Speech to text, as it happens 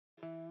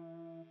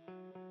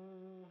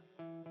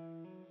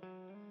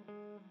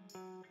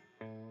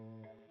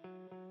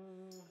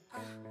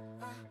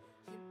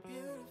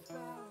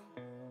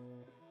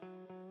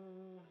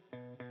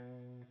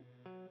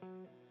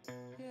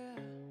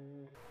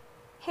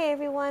Hey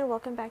everyone,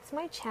 welcome back to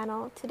my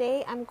channel.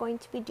 Today I'm going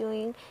to be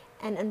doing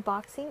an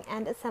unboxing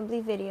and assembly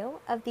video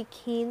of the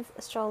Keenz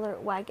stroller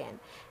wagon.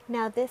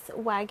 Now this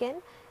wagon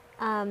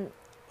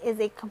is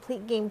a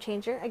complete game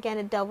changer. Again,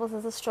 it doubles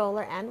as a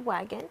stroller and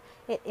wagon.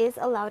 It is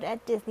allowed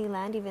at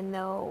Disneyland, even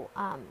though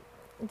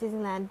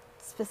Disneyland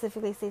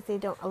specifically states they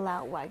don't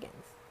allow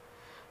wagons.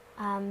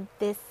 I'm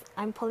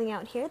pulling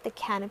out here the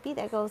canopy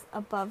that goes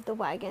above the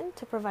wagon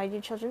to provide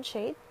your children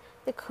shade,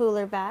 the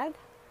cooler bag,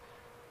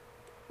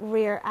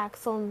 rear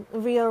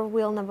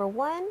wheel number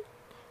 1,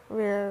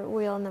 rear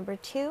wheel number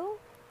 2,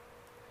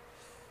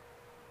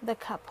 the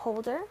cup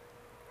holder,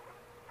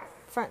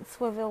 front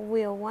swivel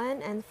wheel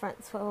 1 and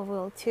front swivel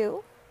wheel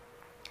 2,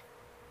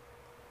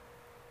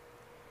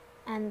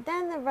 and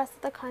then the rest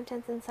of the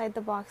contents inside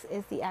the box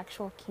is the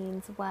actual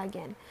Keenz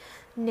wagon.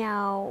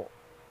 Now,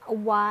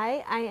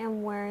 why I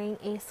am wearing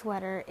a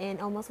sweater in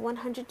almost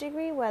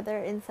 100-degree weather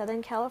in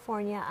Southern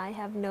California, I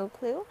have no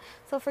clue.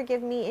 So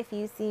forgive me if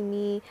you see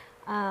me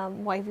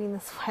wiping the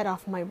sweat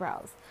off my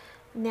brows.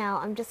 Now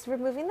I'm just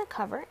removing the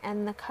cover,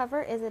 and the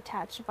cover is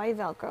attached by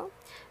Velcro.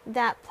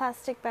 That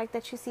plastic bag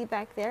that you see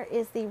back there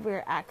is the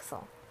rear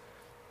axle.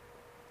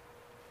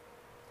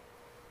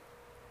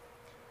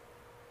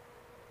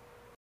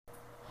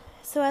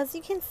 So as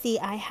you can see,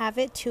 I have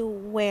it to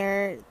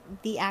where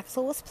the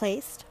axle was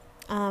placed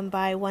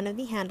by one of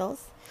the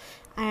handles.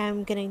 I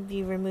am going to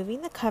be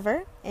removing the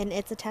cover, and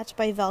it's attached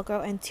by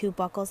Velcro and 2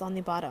 buckles on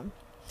the bottom.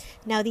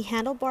 Now the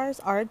handlebars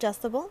are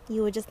adjustable.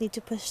 You would just need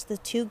to push the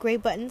 2 gray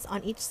buttons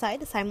on each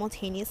side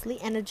simultaneously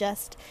and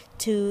adjust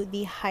to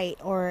the height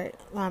or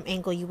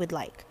angle you would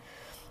like.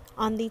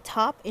 On the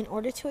top, in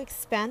order to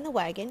expand the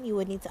wagon, you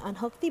would need to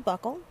unhook the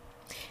buckle,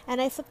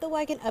 and I flip the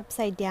wagon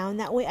upside down.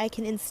 That way I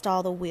can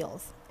install the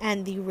wheels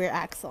and the rear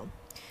axle.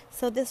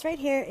 So this right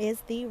here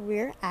is the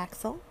rear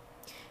axle.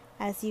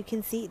 As you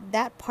can see,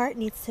 that part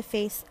needs to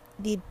face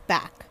the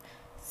back.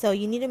 So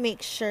you need to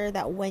make sure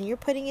that when you're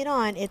putting it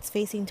on, it's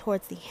facing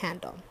towards the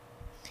handle.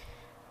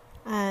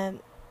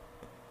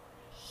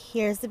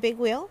 Here's the big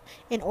wheel.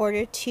 In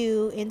order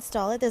to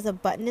install it, there's a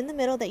button in the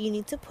middle that you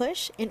need to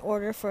push in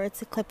order for it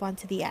to clip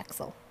onto the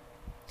axle.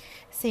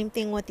 Same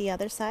thing with the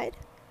other side.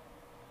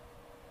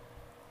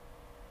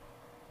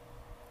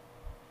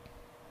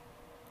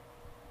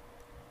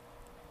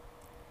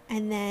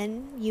 And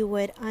then you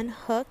would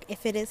unhook,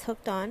 if it is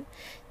hooked on,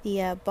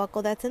 the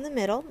buckle that's in the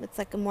middle. It's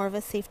like more of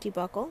a safety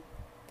buckle.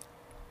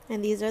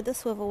 And these are the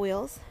swivel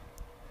wheels.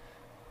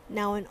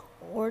 Now in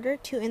order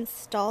to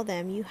install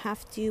them, you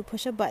have to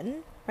push a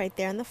button right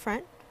there on the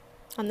front.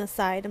 On the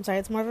side, I'm sorry,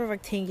 it's more of a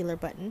rectangular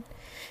button.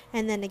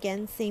 And then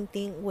again, same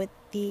thing with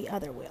the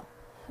other wheel.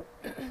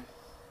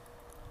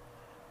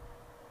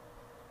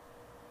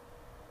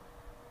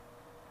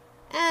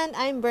 And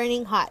I'm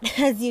burning hot,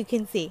 as you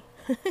can see.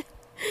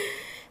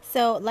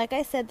 So, like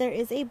I said, there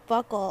is a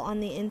buckle on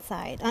the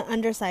underside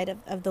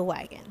of the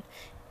wagon.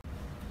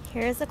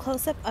 Here is a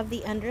close-up of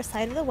the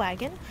underside of the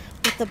wagon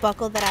with the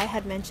buckle that I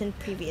had mentioned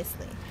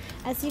previously.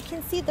 As you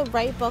can see, the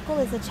right buckle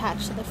is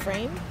attached to the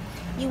frame.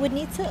 You would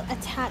need to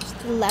attach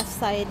the left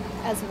side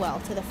as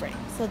well to the frame.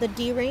 So the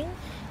D-ring,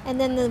 and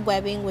then the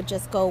webbing would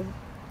just go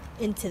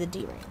into the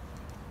D-ring,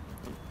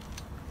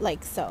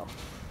 like so.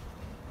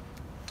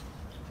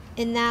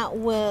 And that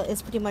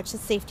is pretty much the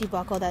safety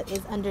buckle that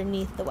is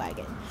underneath the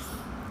wagon.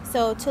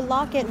 So to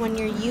lock it when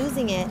you're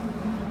using it,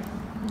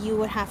 you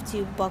would have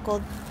to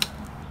buckle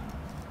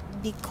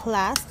the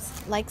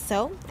clasps like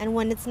so, and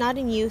when it's not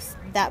in use,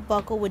 that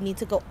buckle would need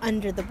to go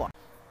under the bar.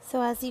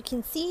 So as you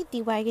can see,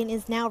 the wagon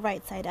is now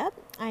right side up.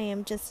 I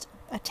am just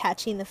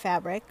attaching the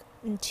fabric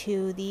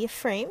into the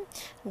frame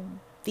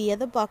via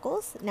the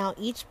buckles. Now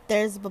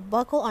there's a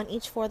buckle on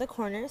each 4 of the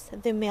corners.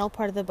 The male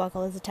part of the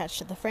buckle is attached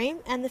to the frame,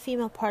 and the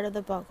female part of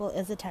the buckle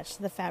is attached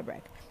to the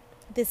fabric.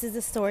 This is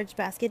a storage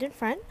basket in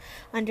front.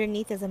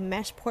 Underneath is a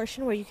mesh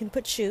portion where you can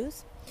put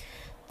shoes.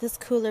 This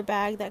cooler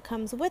bag that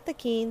comes with the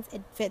Keenz,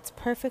 it fits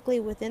perfectly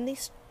within the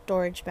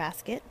storage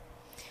basket.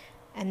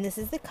 And this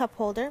is the cup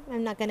holder.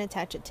 I'm not going to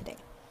attach it today.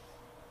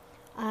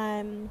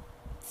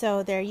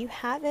 So there you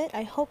have it.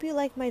 I hope you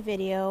like my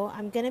video.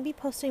 I'm going to be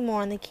posting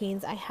more on the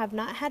Keenz. I have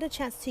not had a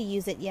chance to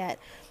use it yet.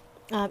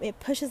 It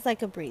pushes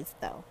like a breeze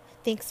though.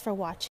 Thanks for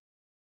watching.